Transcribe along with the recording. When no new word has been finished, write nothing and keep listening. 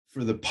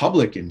for the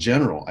public in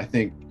general, I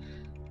think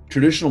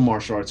traditional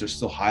martial arts are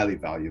still highly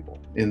valuable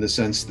in the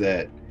sense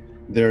that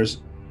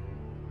there's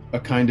a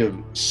kind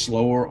of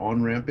slower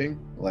on-ramping,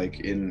 like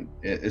in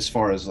as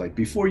far as like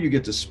before you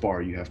get to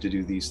spar, you have to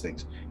do these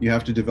things. You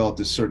have to develop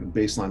this certain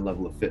baseline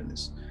level of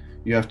fitness.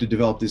 You have to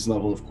develop this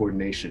level of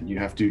coordination. You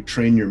have to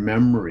train your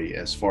memory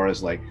as far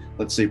as like,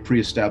 let's say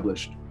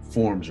pre-established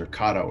forms or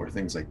kata or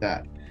things like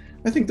that.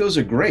 I think those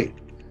are great.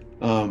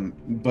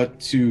 But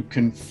to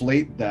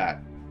conflate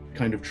that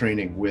kind of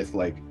training with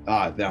like,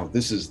 now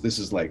this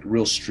is like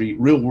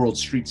real world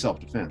street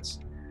self-defense.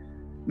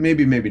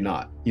 Maybe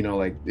not,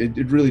 like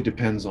it really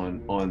depends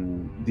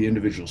on the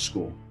individual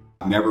school.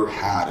 I've never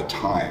had a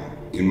time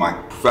in my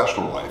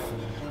professional life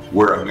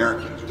where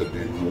Americans have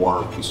been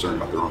more concerned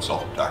about their own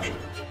self-protection.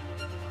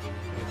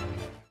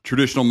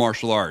 Traditional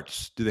martial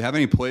arts, do they have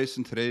any place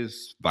in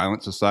today's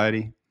violent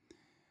society?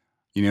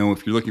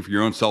 If you're looking for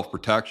your own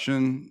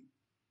self-protection,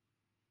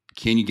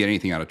 can you get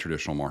anything out of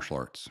traditional martial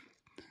arts?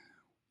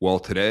 Well,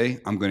 today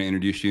I'm going to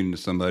introduce you to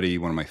somebody,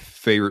 one of my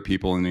favorite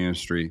people in the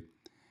industry,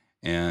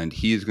 and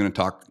he is going to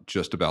talk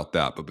just about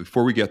that. But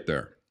before we get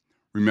there,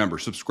 remember,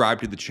 subscribe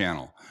to the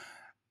channel.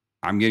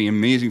 I'm getting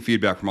amazing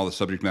feedback from all the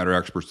subject matter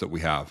experts that we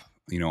have,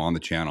 on the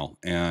channel,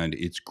 and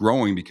it's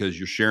growing because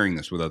you're sharing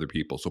this with other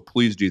people. So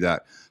please do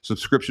that.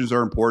 Subscriptions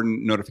are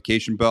important.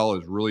 Notification bell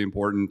is really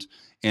important.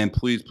 And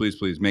please, please,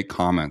 please make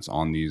comments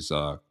on these,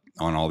 on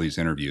all these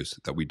interviews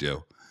that we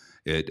do.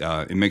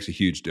 It makes a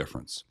huge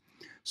difference.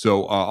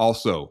 So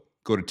also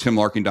go to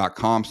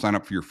timlarkin.com, sign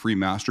up for your free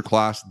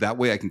masterclass. That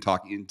way I can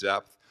talk in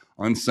depth,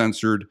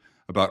 uncensored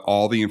about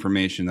all the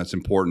information that's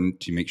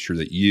important to make sure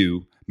that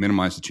you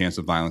minimize the chance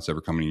of violence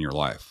ever coming in your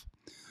life.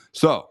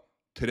 So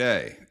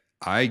today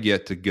I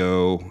get to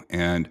go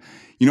and,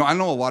 I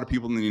know a lot of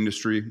people in the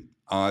industry.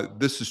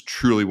 This is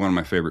truly one of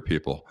my favorite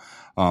people.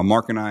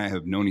 Mark and I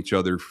have known each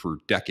other for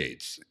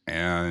decades,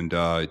 and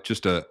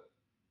just a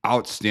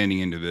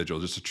outstanding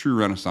individual, just a true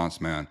Renaissance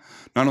man.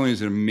 Not only is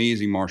he an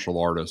amazing martial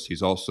artist,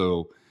 he's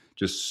also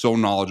just so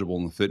knowledgeable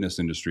in the fitness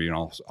industry and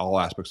all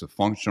aspects of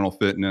functional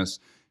fitness,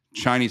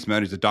 Chinese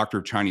medicine. He's a doctor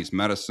of Chinese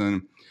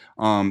medicine.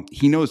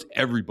 He knows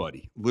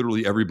everybody,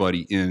 literally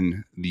everybody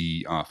in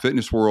the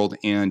fitness world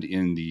and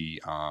in the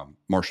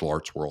martial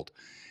arts world.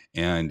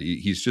 And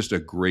he's just a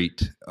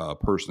great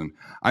person.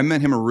 I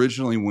met him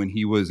originally when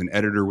he was an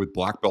editor with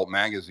Black Belt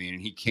Magazine,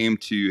 and he came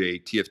to a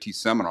TFT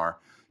seminar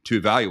to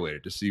evaluate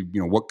it, to see,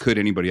 what could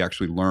anybody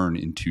actually learn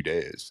in 2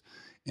 days.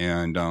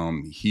 And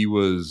he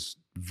was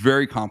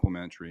very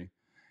complimentary,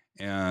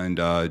 and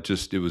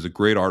it was a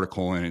great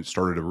article, and it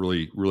started a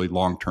really, really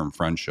long-term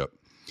friendship.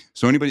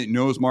 So anybody that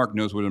knows Mark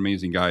knows what an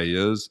amazing guy he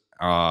is.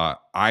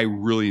 I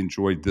really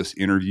enjoyed this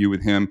interview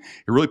with him.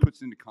 It really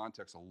puts into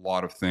context a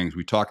lot of things.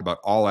 We talk about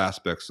all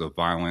aspects of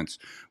violence.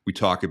 We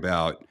talk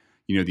about,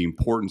 the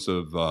importance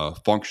of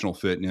functional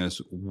fitness.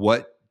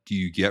 What do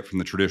you get from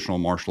the traditional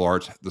martial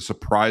arts? The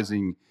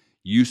surprising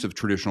use of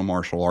traditional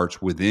martial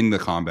arts within the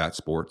combat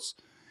sports,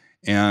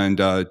 and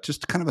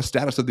just kind of a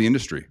status of the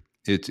industry.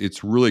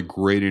 It's really a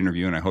great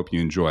interview, and I hope you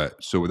enjoy it.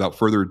 So without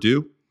further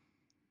ado,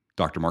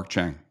 Dr. Mark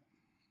Cheng.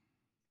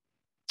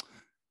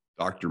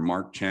 Dr.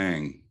 Mark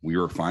Cheng, we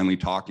are finally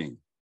talking.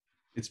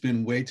 It's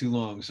been way too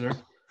long, sir.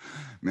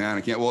 Man,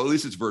 I can't. Well, at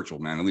least it's virtual,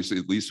 man. At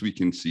least we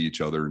can see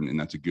each other, and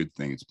that's a good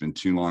thing. It's been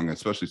too long,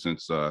 especially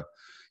since the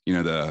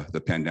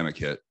pandemic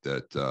hit,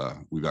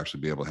 that we've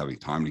actually been able to have a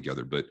time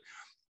together. But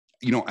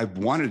I've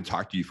wanted to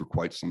talk to you for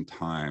quite some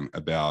time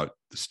about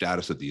the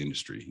status of the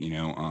industry.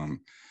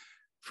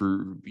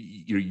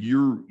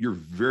 You're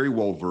very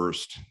well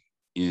versed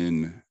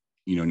in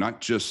not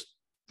just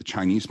the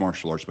Chinese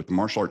martial arts, but the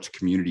martial arts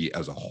community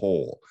as a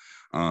whole.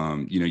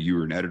 You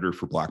were an editor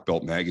for Black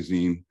Belt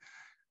Magazine.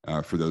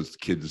 For those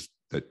kids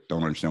that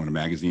don't understand what a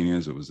magazine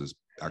is, it was this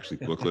actually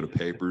booklet of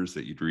papers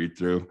that you'd read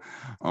through.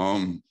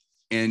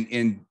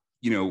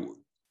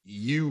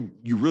 You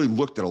really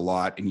looked at a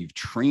lot, and you've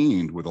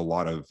trained with a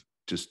lot of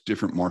just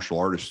different martial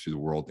artists through the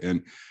world.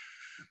 And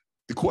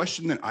the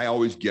question that I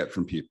always get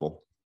from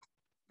people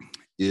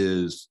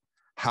is,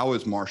 how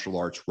is martial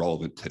arts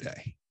relevant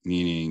today?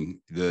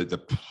 Meaning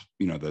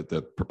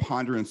the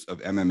preponderance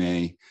of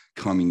MMA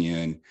coming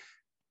in,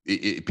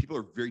 people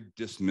are very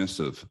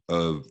dismissive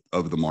of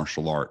the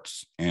martial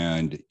arts.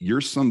 And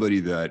you're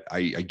somebody that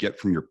I get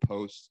from your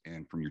posts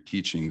and from your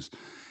teachings.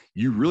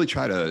 You really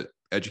try to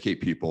educate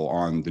people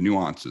on the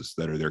nuances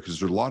that are there, because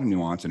there's a lot of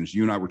nuance. And as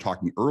you and I were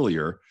talking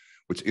earlier,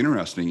 what's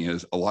interesting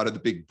is a lot of the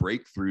big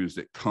breakthroughs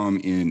that come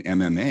in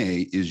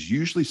MMA is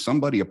usually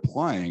somebody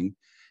applying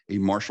a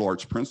martial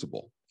arts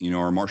principle,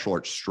 or a martial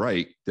arts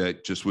strike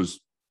that just was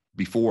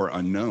before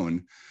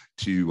unknown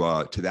to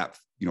that,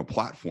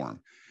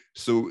 platform.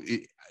 So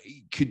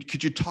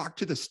could you talk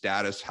to the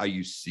status, how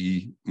you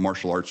see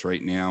martial arts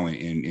right now,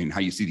 and how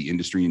you see the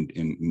industry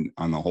in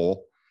on the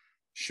whole?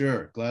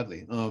 Sure,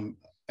 gladly.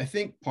 I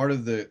think part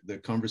of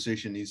the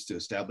conversation needs to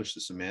establish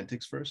the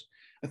semantics first.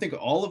 I think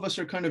all of us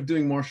are kind of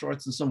doing martial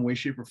arts in some way,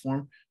 shape, or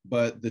form,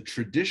 but the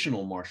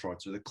traditional martial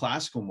arts, or the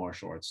classical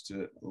martial arts,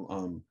 to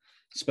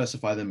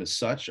specify them as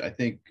such, I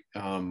think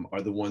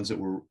are the ones that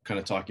we're kind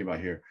of talking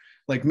about here.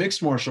 Like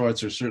mixed martial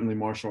arts are certainly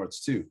martial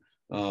arts too.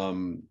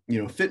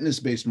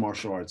 Fitness-based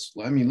martial arts.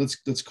 I mean,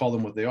 let's call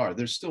them what they are.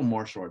 They're still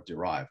martial art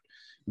derived,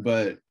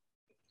 but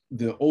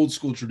the old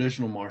school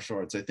traditional martial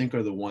arts, I think,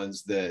 are the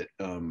ones that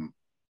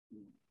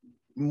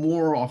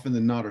more often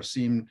than not are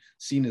seen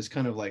as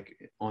kind of like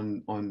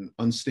on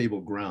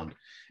unstable ground.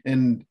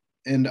 And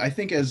I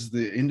think as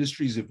the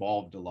industry's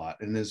evolved a lot,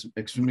 and as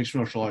mixed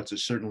martial arts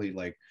is certainly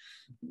like,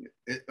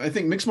 I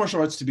think mixed martial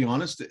arts, to be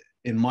honest,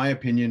 in my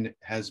opinion,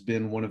 has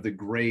been one of the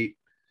great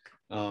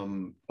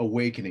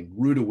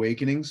rude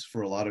awakenings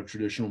for a lot of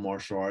traditional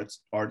martial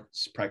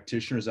arts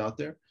practitioners out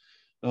there.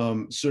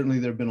 Certainly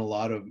there have been a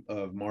lot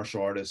of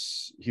martial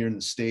artists here in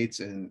the States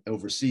and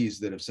overseas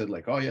that have said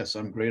like, oh yes,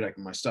 I'm great.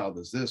 My style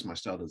does this, my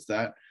style does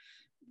that.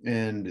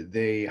 And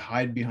they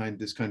hide behind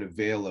this kind of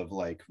veil of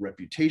like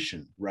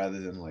reputation rather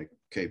than like,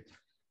 okay,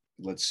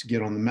 let's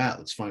get on the mat.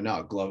 Let's find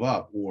out, glove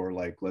up, or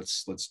like,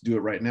 let's do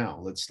it right now.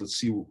 Let's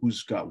see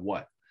who's got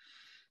what.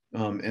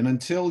 And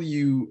until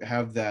you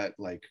have that,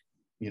 like,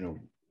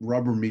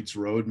 rubber meets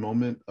road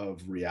moment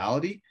of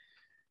reality,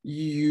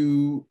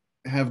 you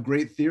have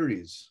great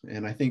theories.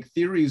 And I think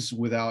theories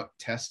without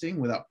testing,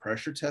 without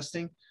pressure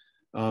testing,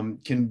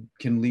 can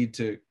lead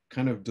to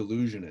kind of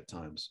delusion at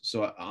times.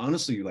 So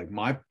honestly, like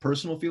my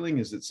personal feeling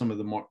is that some of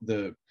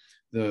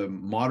the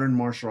modern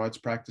martial arts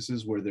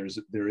practices where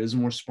there is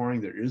more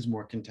sparring, there is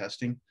more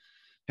contesting,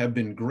 have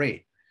been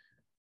great.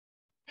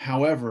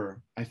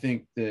 However, I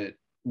think that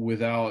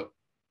without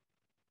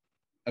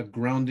a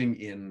grounding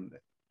in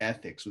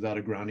ethics, without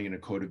a grounding in a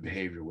code of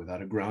behavior,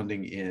 without a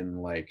grounding in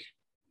like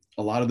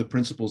a lot of the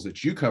principles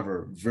that you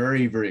cover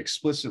very, very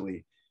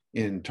explicitly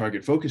in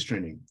target focus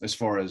training, as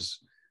far as,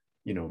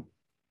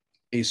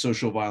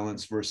 asocial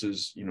violence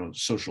versus,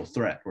 social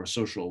threat or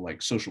social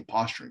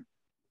posturing.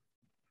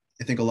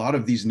 I think a lot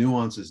of these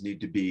nuances need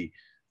to be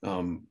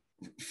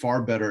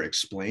far better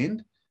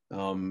explained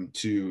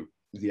to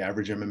the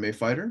average MMA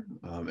fighter.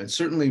 And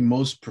certainly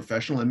most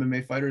professional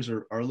MMA fighters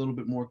are a little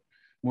bit more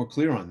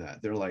clear on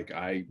that. They're like,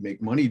 I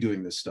make money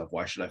doing this stuff.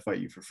 Why should I fight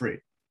you for free?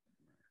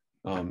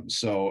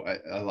 So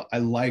I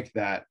like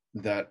that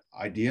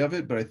idea of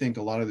it, but I think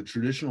a lot of the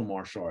traditional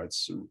martial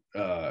arts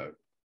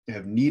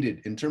have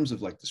needed, in terms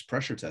of like this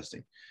pressure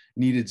testing,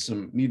 needed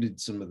some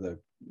of the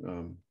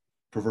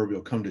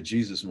proverbial come to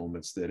Jesus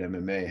moments that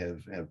MMA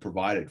have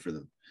provided for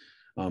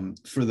them.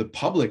 For the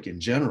public in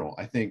general,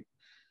 I think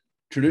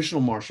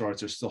traditional martial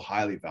arts are still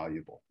highly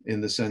valuable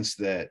in the sense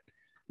that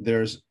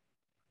there's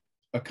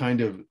a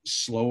kind of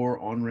slower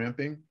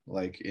on-ramping,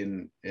 like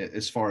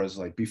as far as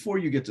like before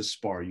you get to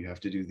spar, you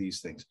have to do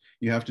these things.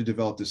 You have to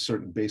develop this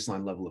certain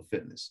baseline level of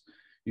fitness.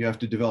 You have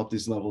to develop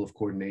this level of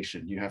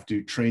coordination. You have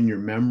to train your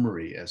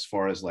memory as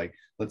far as like,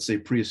 let's say,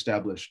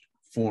 pre-established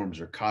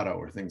forms or kata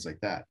or things like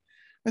that.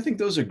 I think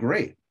those are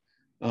great.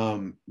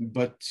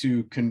 But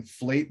to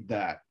conflate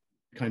that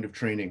kind of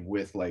training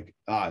with like,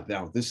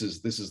 now this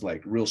is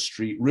like real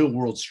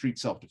world street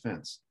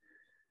self-defense.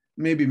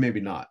 Maybe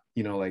not,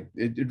 like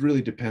it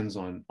really depends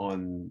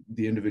on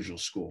the individual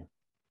school.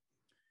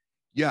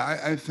 Yeah.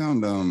 I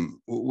found,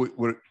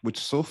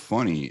 what's so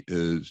funny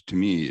is to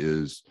me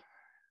is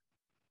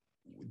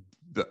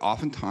that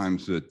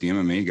oftentimes the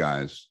MMA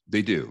guys,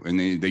 they do, and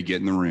they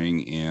get in the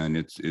ring and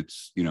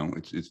it's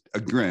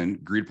again,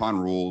 agreed upon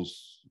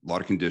rules, a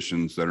lot of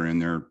conditions that are in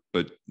there,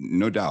 but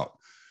no doubt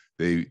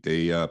they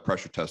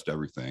pressure test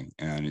everything.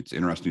 And it's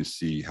interesting to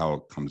see how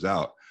it comes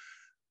out.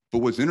 But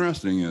what's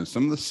interesting is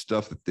some of the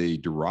stuff that they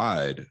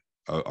deride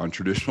on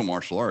traditional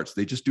martial arts,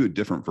 they just do a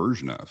different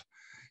version of,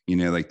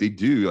 like they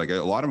do, like a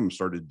lot of them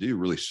started to do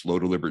really slow,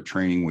 deliberate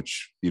training,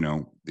 which,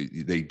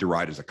 they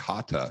deride as a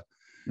kata.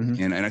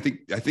 Mm-hmm. And I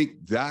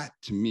think that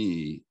to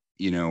me,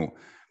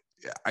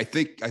 I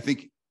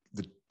think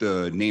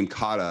the name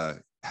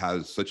kata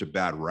has such a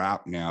bad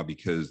rap now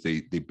because they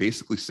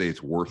basically say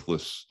it's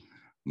worthless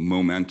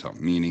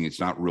momentum, meaning it's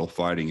not real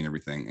fighting and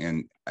everything.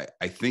 And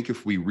I think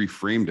if we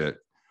reframed it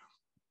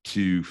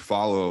to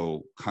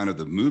follow kind of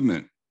the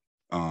movement,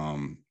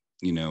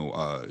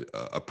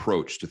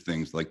 approach to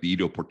things like the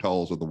Ido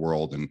Portals of the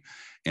world and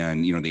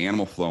the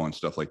animal flow and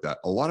stuff like that.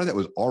 A lot of that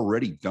was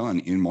already done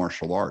in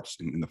martial arts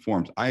in the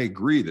forms. I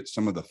agree that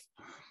some of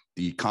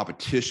the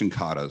competition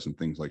katas and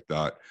things like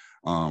that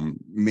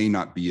may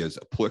not be as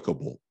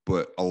applicable,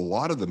 but a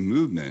lot of the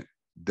movement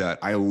that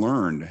I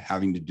learned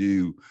having to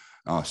do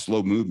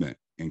slow movement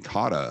in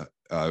kata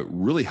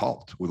really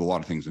helped with a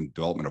lot of things in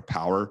development of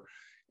power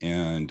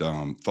and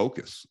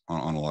focus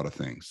on a lot of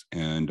things.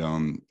 And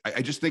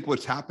I just think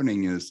what's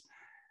happening is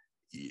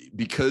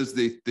because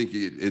they think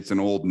it's an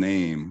old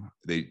name,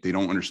 they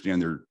don't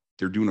understand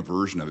they're doing a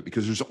version of it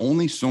because there's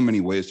only so many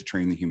ways to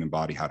train the human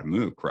body how to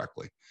move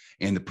correctly.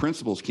 And the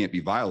principles can't be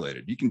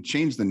violated. You can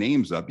change the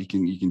names up. You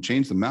can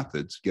change the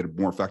methods, get a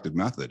more effective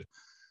method,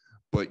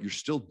 but you're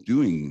still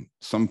doing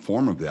some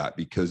form of that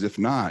because if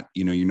not,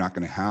 you're not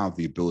going to have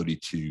the ability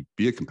to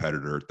be a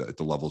competitor at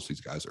the levels these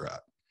guys are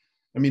at.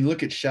 I mean,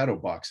 look at shadow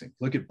boxing.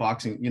 Look at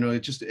boxing. You know, it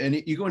just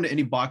you go into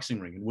any boxing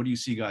ring, and what do you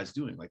see guys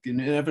doing? Like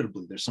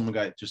inevitably, there's some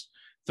guy just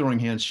throwing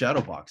hands,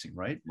 shadow boxing,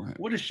 right?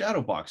 What is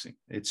shadow boxing?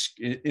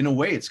 In a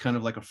way, it's kind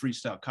of like a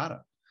freestyle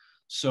kata.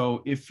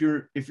 So if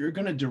you're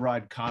going to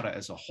deride kata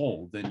as a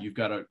whole, then you've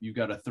got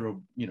to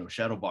throw, you know,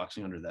 shadow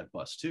boxing under that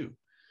bus too.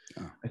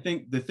 Yeah. I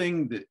think the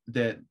thing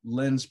that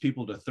lends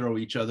people to throw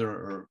each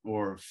other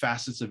or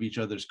facets of each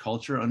other's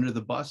culture under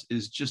the bus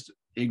is just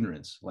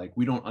ignorance. Like,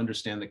 we don't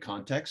understand the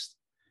context.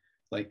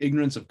 Like,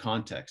 ignorance of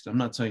context. I'm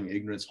not saying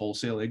ignorance,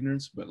 wholesale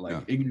ignorance, but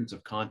like ignorance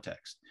of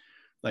context.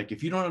 Like,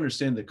 if you don't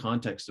understand the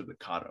context of the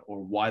kata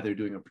or why they're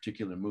doing a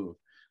particular move,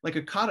 like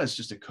a kata is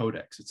just a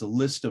codex. It's a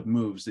list of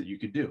moves that you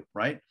could do,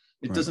 right?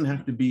 It doesn't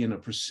have to be in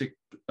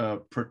a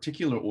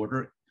particular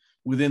order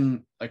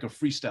within like a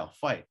freestyle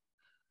fight.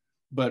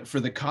 But for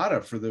the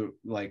kata, for the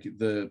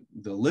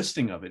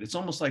listing of it, it's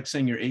almost like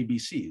saying your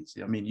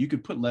ABCs. I mean, you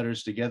could put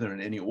letters together in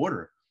any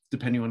order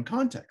depending on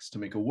context to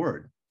make a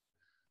word.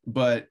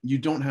 But you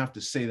don't have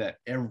to say that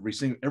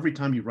every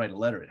time you write a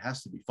letter. It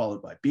has to be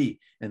followed by B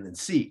and then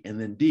C and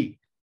then D.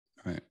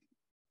 Right.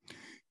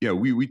 Yeah,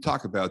 we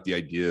talk about the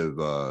idea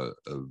of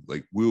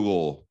like we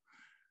will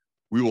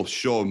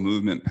show a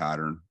movement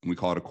pattern, and we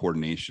call it a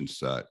coordination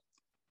set,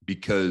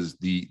 because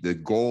the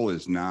goal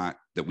is not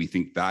that we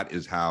think that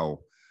is how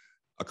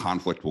a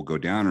conflict will go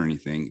down or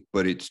anything,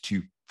 but it's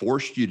to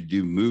force you to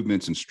do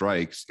movements and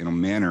strikes in a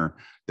manner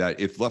that,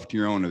 if left to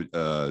your own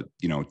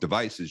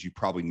devices, you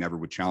probably never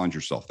would challenge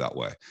yourself that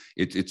way.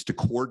 It's to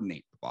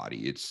coordinate the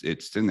body.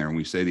 It's in there. And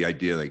we say the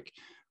idea, like,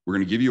 we're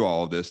going to give you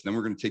all of this, then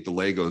we're going to take the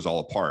Legos all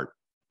apart,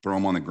 throw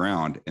them on the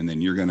ground, and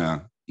then you're going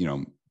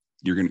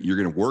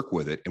to work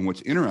with it. And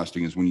what's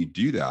interesting is when you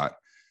do that,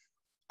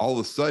 all of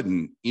a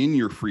sudden in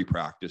your free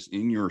practice,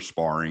 in your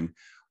sparring,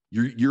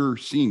 you're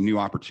seeing new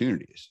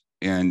opportunities.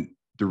 And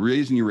the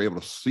reason you were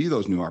able to see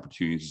those new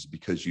opportunities is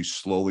because you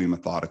slowly and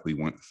methodically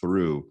went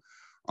through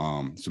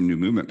some new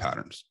movement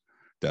patterns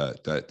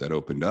that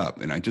opened up.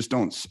 And I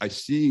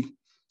see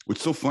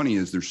what's so funny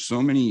is there's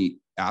so many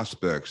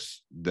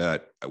aspects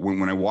that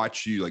when I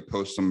watch you like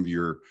post some of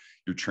your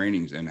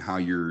trainings and how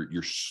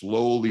you're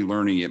slowly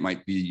learning, you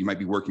might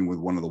be working with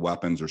one of the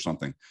weapons or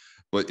something,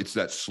 but it's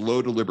that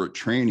slow, deliberate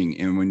training.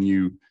 And when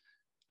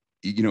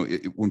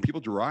when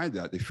people deride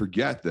that, they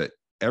forget that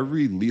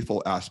every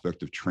lethal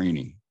aspect of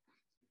training,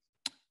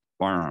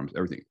 firearms,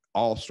 everything,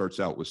 all starts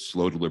out with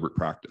slow, deliberate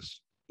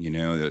practice. When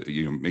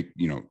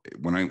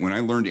I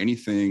learned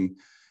anything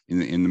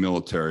in the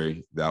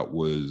military that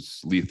was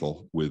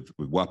lethal with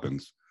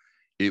weapons,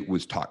 it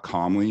was taught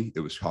calmly, it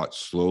was taught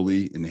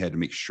slowly, and they had to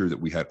make sure that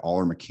we had all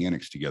our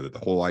mechanics together. The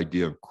whole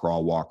idea of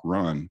crawl, walk,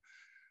 run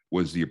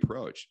was the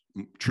approach.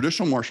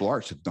 Traditional martial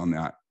arts have done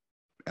that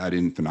ad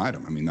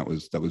infinitum. I mean, that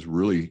was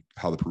really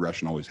how the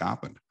progression always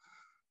happened.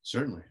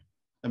 Certainly.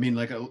 I mean,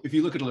 like, if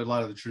you look at a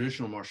lot of the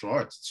traditional martial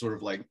arts, it's sort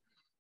of like,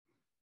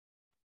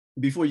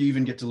 before you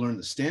even get to learn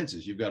the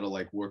stances, you've got to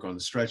like work on the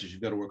stretches,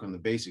 you've got to work on the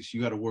basics,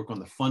 you got to work on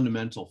the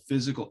fundamental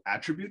physical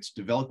attributes,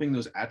 developing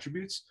those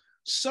attributes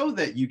so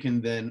that you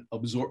can then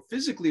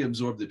physically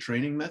absorb the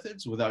training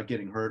methods without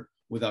getting hurt,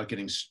 without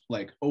getting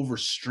like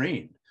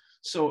overstrained.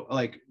 So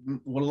like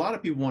what a lot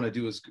of people want to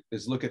do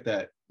is look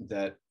at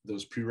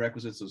those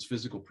prerequisites, those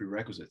physical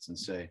prerequisites, and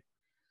say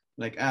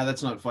like,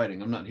 that's not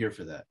fighting, I'm not here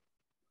for that.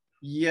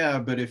 Yeah,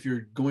 but if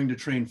you're going to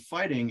train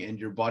fighting and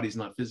your body's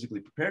not physically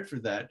prepared for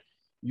that,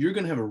 you're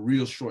going to have a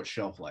real short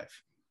shelf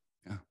life.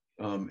 Yeah.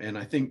 And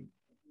I think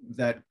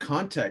that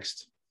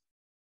context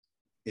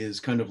is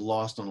kind of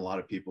lost on a lot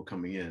of people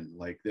coming in.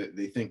 Like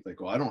they think like,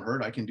 oh, I don't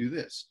hurt, I can do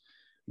this.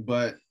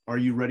 But are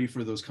you ready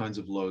for those kinds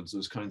of loads,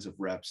 those kinds of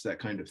reps, that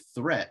kind of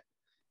threat?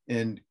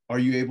 And are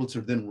you able to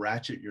then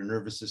ratchet your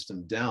nervous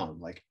system down,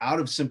 like out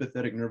of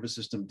sympathetic nervous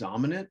system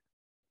dominant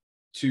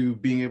to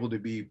being able to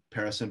be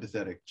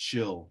parasympathetic,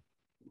 chill,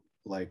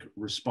 like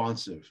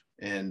responsive,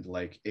 and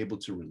like able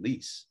to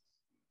release?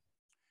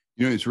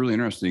 It's really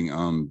interesting.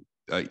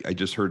 I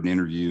just heard an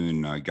interview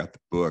and I got the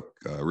book,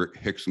 Rick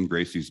Hickson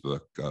Gracie's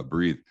book,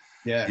 Breathe.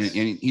 Yes.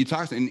 And he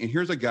talks, and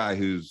here's a guy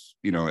who's,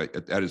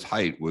 at his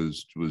height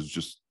was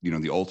just,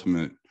 the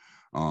ultimate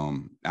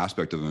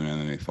aspect of an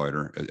MMA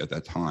fighter at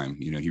that time.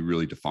 He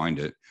really defined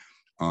it.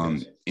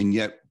 Yes. And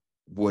yet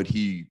what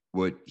he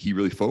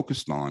really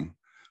focused on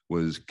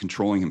was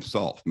controlling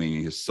himself,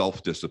 meaning his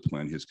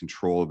self-discipline, his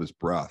control of his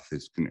breath.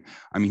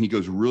 He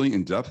goes really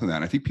in depth in that.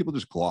 And I think people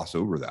just gloss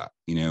over that,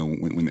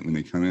 when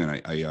they come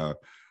in. I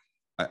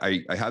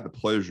had the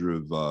pleasure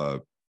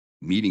of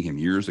meeting him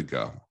years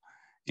ago,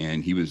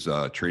 and he was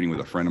training with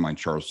a friend of mine,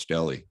 Charles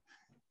Stelly.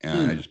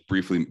 And I just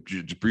briefly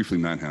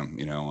met him,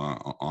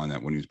 on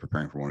that when he was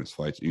preparing for one of his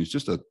fights. And he was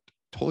just a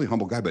totally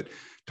humble guy, but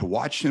to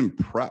watch him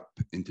prep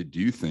and to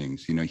do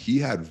things, he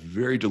had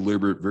very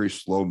deliberate, very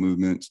slow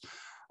movements.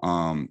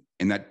 And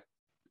that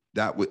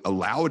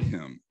allowed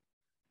him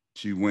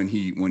to, when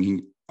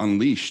he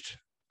unleashed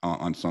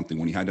on something,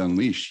 when he had to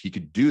unleash, he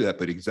could do that.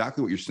 But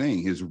exactly what you're saying,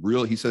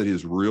 he said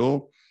his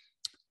real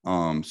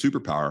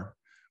superpower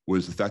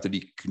was the fact that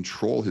he could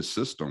control his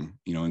system,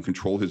 and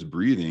control his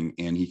breathing,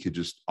 and he could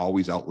just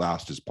always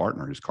outlast his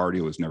partner. His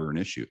cardio was never an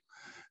issue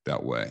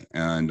that way.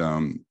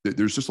 And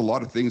there's just a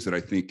lot of things that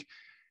I think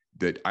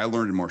that I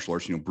learned in martial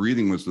arts.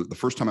 Breathing was the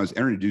first time I was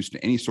introduced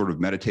to any sort of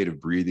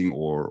meditative breathing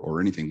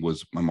or anything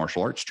was my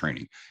martial arts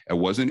training. I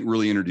wasn't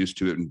really introduced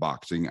to it in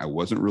boxing. I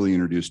wasn't really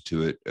introduced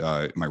to it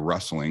in my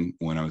wrestling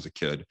when I was a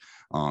kid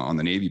on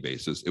the Navy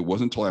bases. It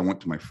wasn't until I went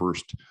to my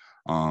first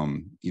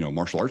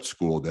martial arts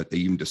school that they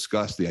even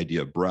discussed the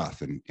idea of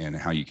breath and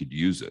how you could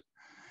use it.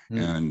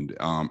 And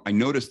I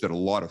noticed that a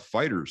lot of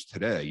fighters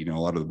today, a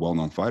lot of the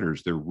well-known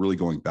fighters, they're really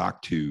going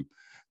back to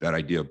that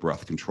idea of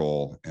breath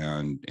control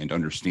and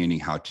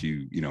understanding how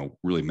to,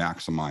 really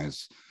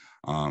maximize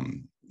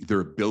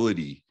their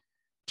ability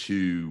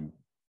to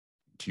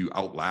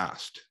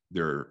outlast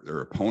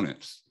their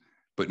opponents.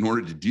 But in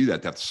order to do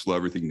that, they have to slow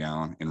everything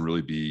down and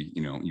really be,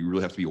 you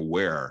really have to be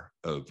aware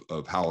of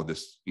how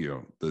this,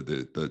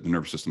 the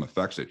nervous system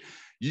affects it.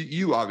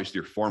 You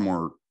obviously are far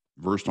more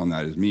versed on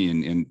that as me,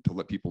 and to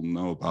let people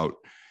know about,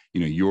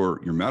 your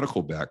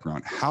medical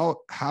background.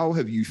 How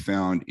have you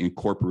found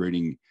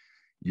incorporating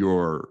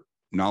your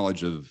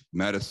knowledge of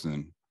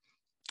medicine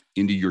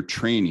into your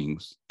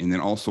trainings, and then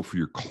also for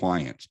your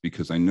clients?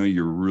 Because I know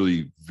you're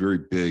really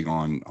very big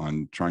on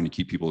trying to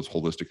keep people as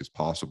holistic as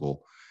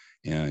possible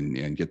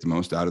and get the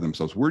most out of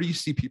themselves. Where do you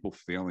see people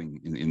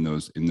failing in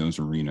those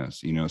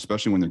arenas,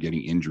 especially when they're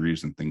getting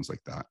injuries and things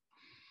like that?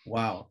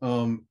 Wow.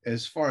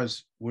 As far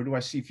as where do I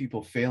see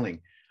people failing?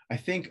 I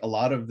think a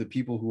lot of the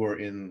people who are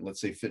in, let's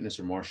say, fitness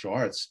or martial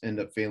arts end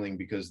up failing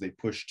because they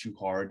push too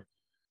hard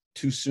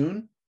too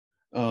soon.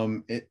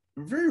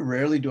 Very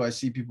rarely do I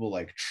see people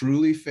like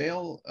truly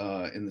fail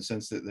in the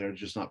sense that they're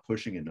just not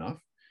pushing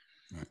enough.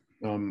 Right.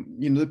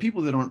 The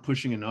people that aren't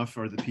pushing enough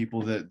are the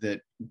people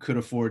that could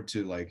afford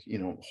to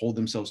hold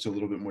themselves to a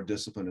little bit more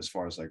discipline as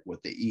far as like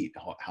what they eat,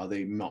 how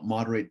they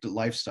moderate the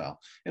lifestyle.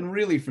 And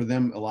really for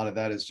them, a lot of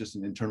that is just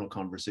an internal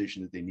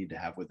conversation that they need to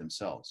have with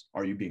themselves.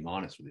 Are you being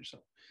honest with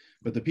yourself?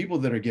 But the people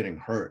that are getting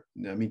hurt,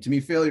 I mean, to me,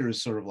 failure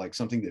is sort of like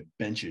something that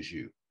benches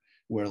you,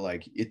 where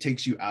like it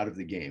takes you out of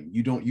the game.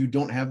 You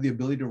don't have the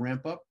ability to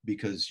ramp up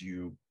because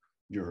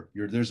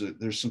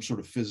there's some sort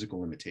of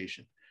physical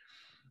limitation.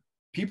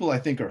 People, I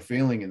think, are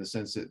failing in the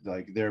sense that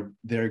like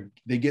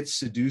they get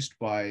seduced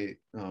by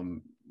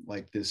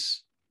like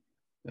this.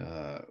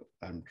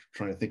 I'm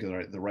trying to think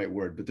of the right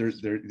word, but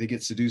they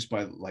get seduced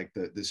by like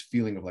this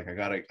feeling of like I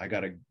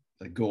gotta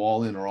like go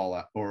all in or all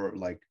out or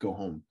like go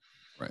home.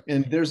 Right.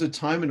 And there's a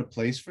time and a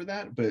place for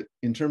that, but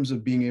in terms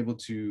of being able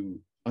to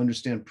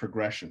understand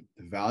progression,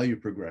 the value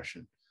of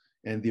progression,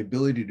 and the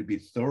ability to be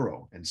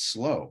thorough and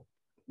slow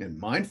and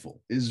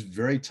mindful is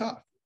very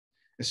tough,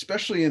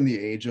 especially in the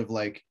age of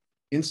like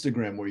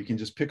Instagram, where you can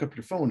just pick up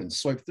your phone and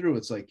swipe through.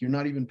 It's like you're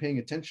not even paying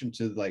attention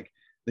to like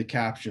the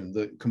caption,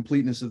 the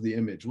completeness of the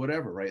image,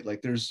 whatever, right?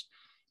 Like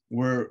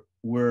we're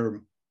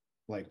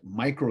like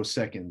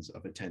microseconds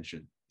of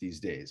attention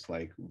these days,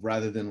 like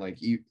rather than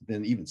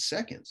even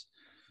seconds.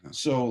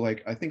 So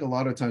like I think a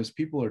lot of times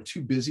people are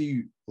too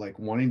busy like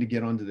wanting to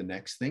get onto the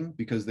next thing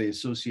because they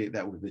associate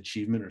that with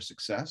achievement or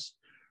success,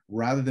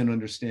 rather than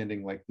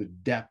understanding like the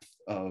depth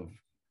of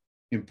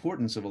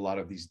importance of a lot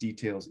of these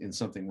details in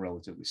something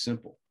relatively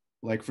simple.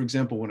 Like, for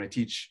example, when I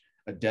teach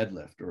a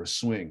deadlift or a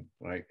swing,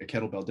 right, a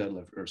kettlebell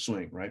deadlift or a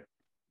swing, right?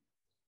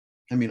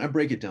 I mean, I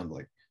break it down to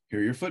like, here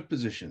are your foot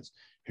positions,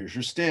 here's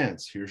your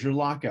stance, here's your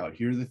lockout,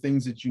 here are the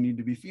things that you need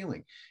to be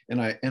feeling.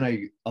 And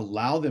I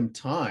allow them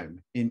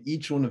time in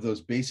each one of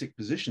those basic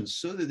positions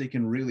so that they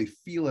can really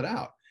feel it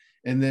out.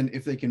 And then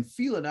if they can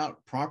feel it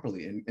out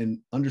properly and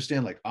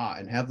understand like,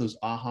 and have those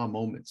aha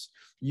moments,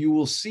 you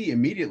will see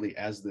immediately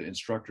as the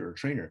instructor or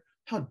trainer,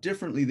 how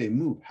differently they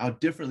move, how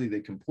differently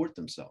they comport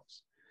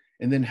themselves.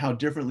 And then how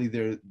differently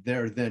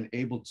they're then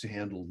able to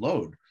handle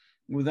load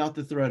without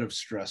the threat of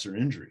stress or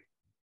injury.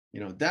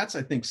 That's,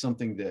 I think,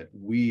 something that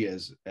we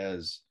as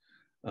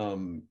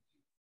thought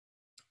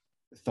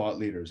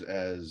leaders,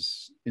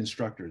 as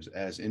instructors,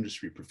 as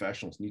industry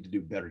professionals need to do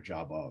a better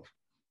job of.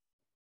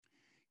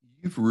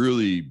 You've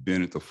really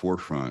been at the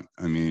forefront.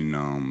 I mean,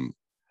 of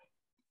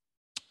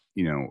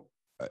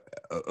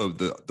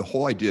the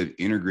whole idea of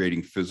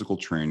integrating physical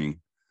training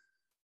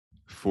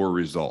for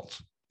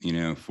results,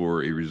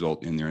 for a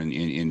result in there,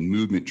 in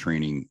movement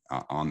training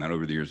on that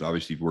over the years.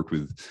 Obviously, you've worked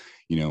with,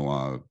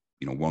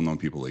 well-known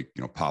people like,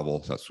 Pavel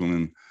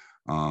Satsoumen.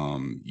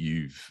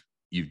 You've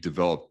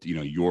developed,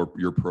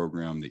 your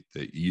program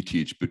that you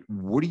teach. But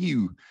what do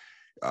you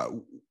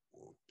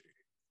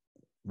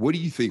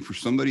think for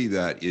somebody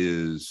that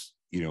is,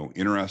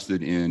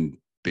 interested in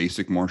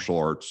basic martial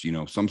arts,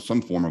 some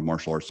form of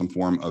martial arts, some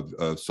form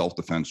of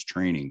self-defense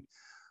training,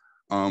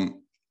 but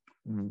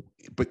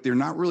they're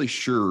not really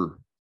sure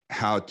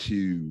how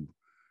to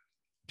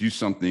do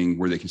something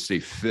where they can stay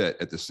fit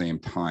at the same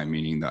time?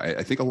 Meaning that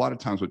I think a lot of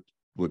times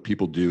what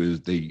people do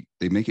is they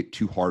make it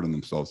too hard on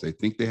themselves. They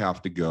think they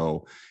have to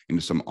go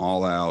into some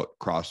all-out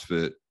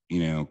CrossFit,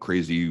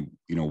 crazy,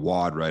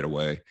 WOD right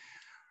away,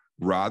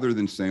 rather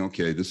than saying,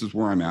 okay, this is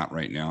where I'm at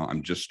right now.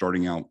 I'm just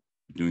starting out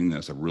doing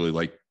this. I really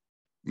like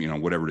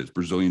whatever it is,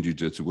 Brazilian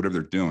jiu-jitsu, whatever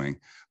they're doing,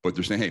 but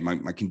they're saying, hey,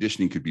 my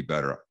conditioning could be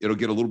better. It'll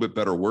get a little bit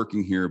better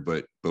working here,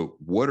 but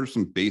what are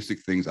some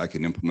basic things I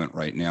can implement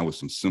right now with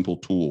some simple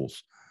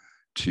tools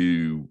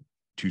to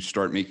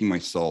start making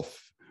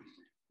myself,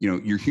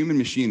 your human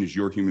machine is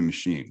your human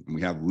machine, and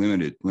we have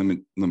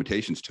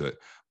limitations to it,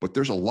 but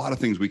there's a lot of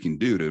things we can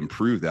do to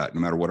improve that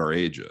no matter what our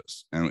age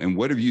is. And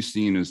what have you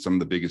seen as some of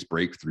the biggest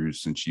breakthroughs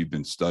since you've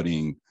been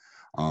studying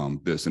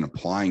this and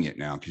applying it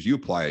now? Because you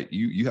apply it,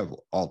 you have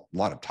a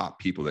lot of top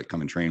people that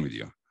come and train with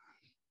you.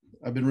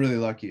 I've been really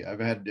lucky. I've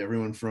had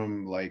everyone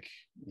from the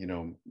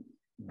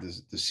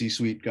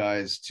C-suite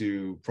guys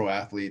to pro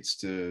athletes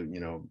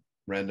to,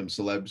 random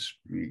celebs,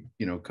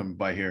 come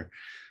by here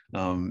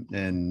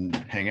and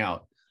hang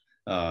out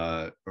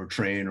or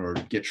train or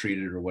get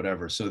treated or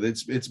whatever. So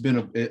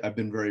I've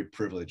been very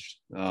privileged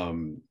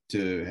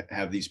to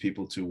have these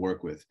people to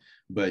work with.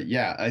 But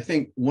yeah, I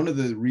think one of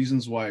the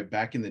reasons why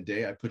back in the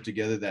day I put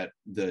together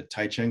the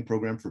Cheng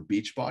program for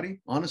Beachbody,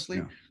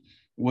 honestly,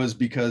 was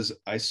because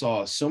I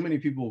saw so many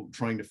people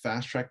trying to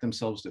fast track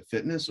themselves to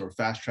fitness or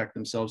fast track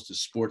themselves to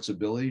sports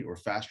ability or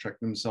fast track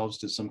themselves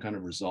to some kind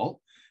of result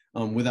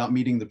without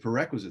meeting the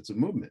prerequisites of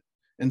movement.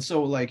 And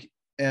so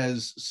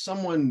as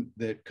someone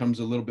that comes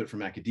a little bit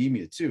from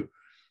academia too,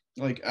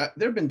 there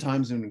have been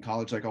times in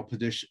college,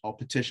 I'll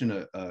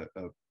petition a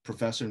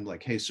professor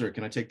and hey, sir,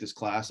 can I take this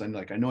class? I'm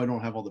I know I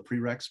don't have all the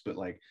prereqs, but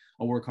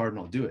I'll work hard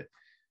and I'll do it.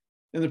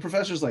 And the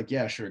professor's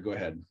yeah, sure, go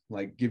ahead,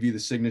 give you the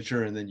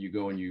signature, and then you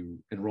go and you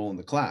enroll in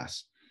the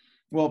class.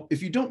 Well,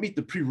 if you don't meet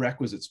the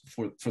prerequisites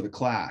for the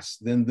class,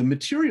 then the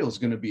material is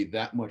going to be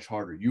that much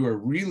harder. You are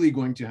really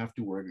going to have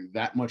to work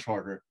that much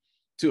harder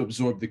to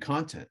absorb the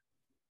content.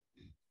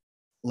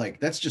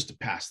 That's just to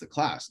pass the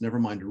class, never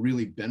mind to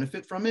really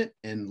benefit from it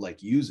and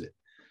use it.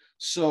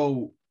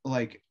 So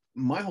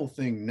my whole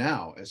thing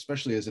now,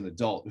 especially as an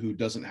adult who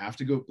doesn't have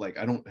to go,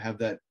 I don't have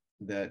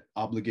that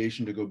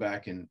obligation to go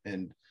back and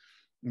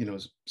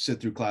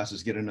sit through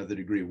classes, get another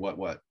degree,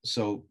 what.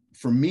 So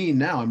for me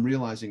now, I'm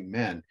realizing,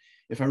 man,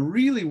 if I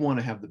really want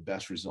to have the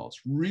best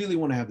results, really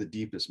want to have the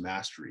deepest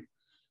mastery,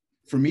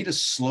 for me to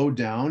slow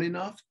down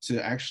enough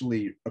to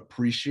actually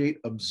appreciate,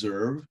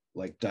 observe,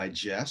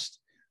 digest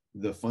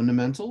the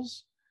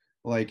fundamentals,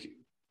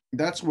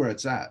 that's where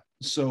it's at.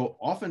 So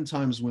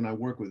oftentimes when I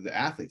work with the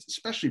athletes,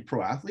 especially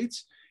pro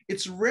athletes,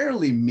 it's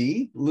rarely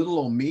me, little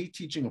old me,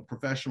 teaching a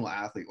professional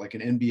athlete like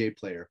an NBA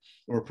player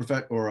or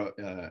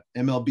a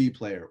MLB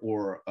player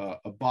or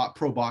a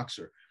pro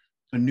boxer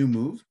a new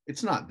move.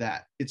 It's not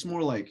that. It's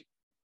more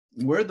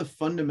where are the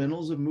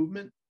fundamentals of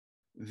movement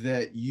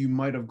that you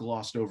might have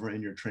glossed over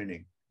in your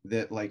training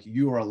that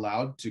you are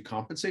allowed to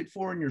compensate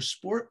for in your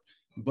sport.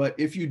 But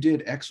if you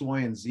did X,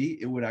 Y, and Z,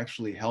 it would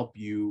actually help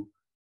you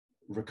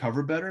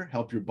recover better,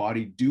 help your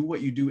body do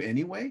what you do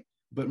anyway,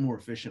 but more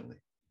efficiently.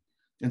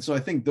 And so I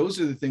think those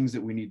are the things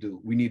that we need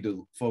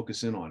to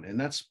focus in on. And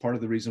that's part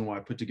of the reason why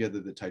I put together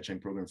the Cheng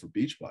program for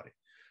Beachbody,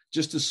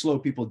 just to slow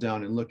people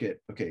down and look at,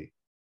 okay,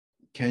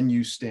 can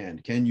you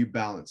stand? Can you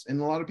balance?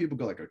 And a lot of people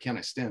go oh, can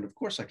I stand? Of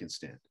course I can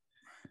stand.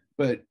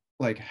 But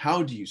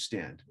how do you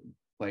stand?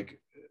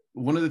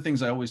 One of the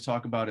things I always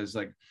talk about is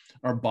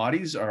our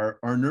bodies, our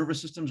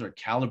nervous systems are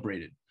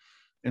calibrated.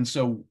 And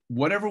so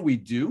whatever we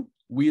do,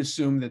 we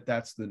assume that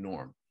that's the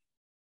norm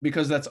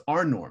because that's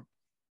our norm,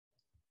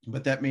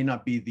 but that may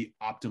not be the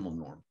optimal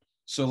norm.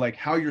 So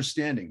how you're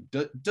standing,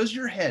 does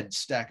your head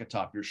stack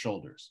atop your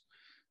shoulders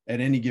at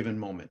any given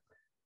moment?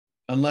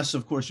 Unless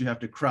of course you have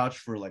to crouch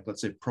for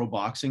let's say pro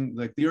boxing,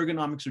 the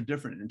ergonomics are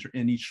different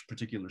in each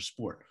particular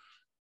sport.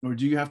 Or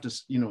do you have to,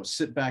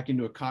 sit back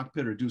into a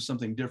cockpit or do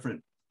something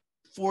different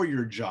for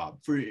your job,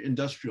 for your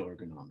industrial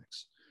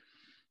ergonomics?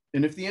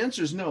 And if the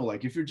answer is no,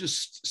 if you're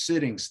just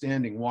sitting,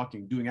 standing,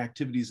 walking, doing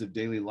activities of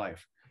daily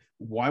life,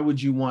 why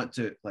would you want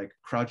to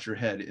crouch your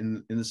head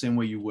in the same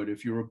way you would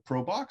if you're a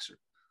pro boxer?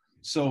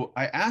 So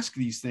I ask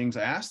these things,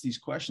 I ask these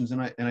questions,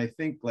 and I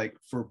think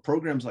for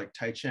programs like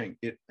Cheng,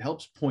 it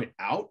helps point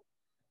out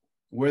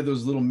where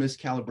those little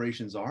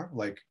miscalibrations are.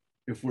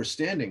 If we're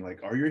standing,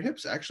 are your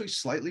hips actually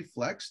slightly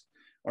flexed?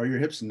 Are your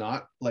hips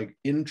not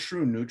in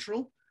true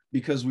neutral?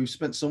 Because we've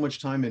spent so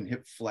much time in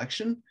hip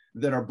flexion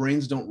that our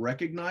brains don't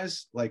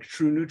recognize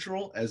true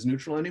neutral as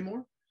neutral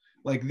anymore.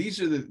 These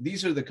are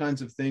the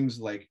kinds of things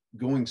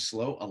going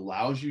slow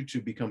allows you to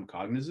become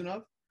cognizant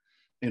of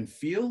and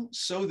feel,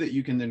 so that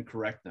you can then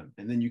correct them,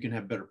 and then you can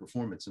have better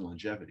performance and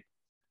longevity.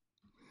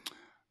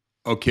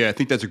 Okay, I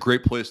think that's a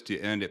great place to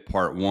end at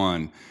part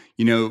one.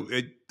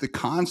 The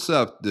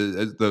concept,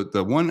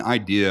 the one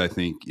idea I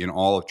think in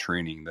all of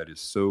training that is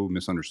so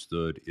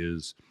misunderstood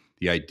is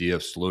the idea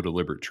of slow,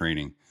 deliberate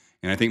training.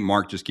 And I think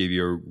Mark just gave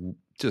you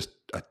just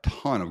a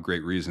ton of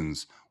great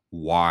reasons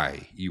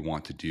why you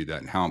want to do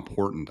that and how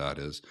important that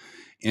is.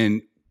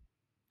 And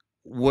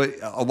what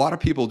a lot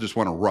of people just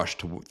want to rush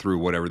through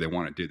whatever they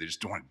want to do. They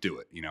just don't want to do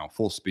it,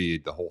 full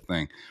speed, the whole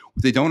thing.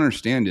 What they don't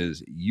understand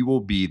is you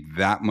will be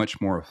that much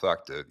more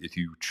effective if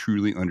you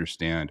truly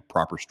understand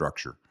proper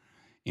structure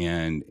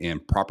and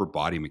proper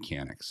body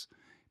mechanics.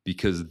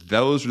 because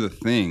those are the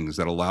things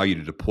that allow you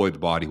to deploy the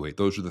body weight.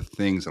 Those are the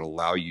things that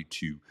allow you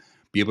to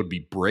be able to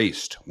be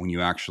braced when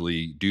you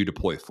actually do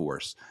deploy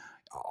force.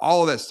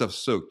 All of that stuff's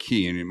so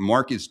key. And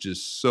Mark is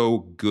just so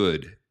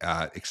good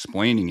at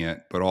explaining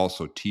it, but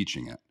also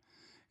teaching it.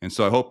 And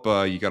so I hope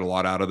you got a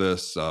lot out of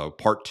this.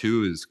 Part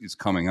 2 is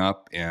coming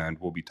up, and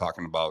we'll be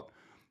talking about,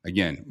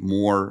 again,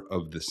 more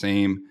of the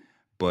same.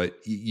 But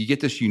you get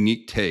this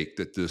unique take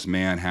that this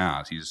man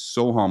has. He's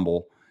so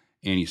humble,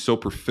 and he's so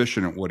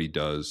proficient at what he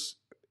does.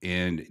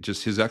 And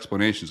just his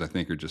explanations, I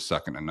think, are just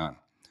second to none.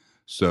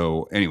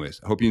 So anyways,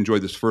 I hope you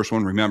enjoyed this first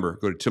one. Remember,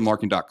 go to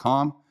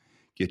timlarkin.com,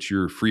 get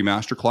your free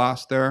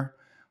masterclass there,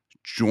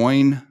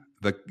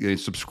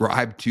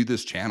 subscribe to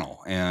this channel,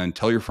 and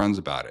tell your friends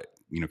about it.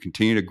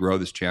 Continue to grow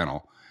this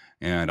channel,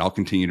 and I'll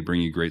continue to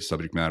bring you great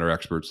subject matter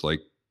experts like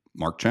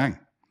Mark Cheng.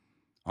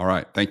 All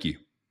right. Thank you.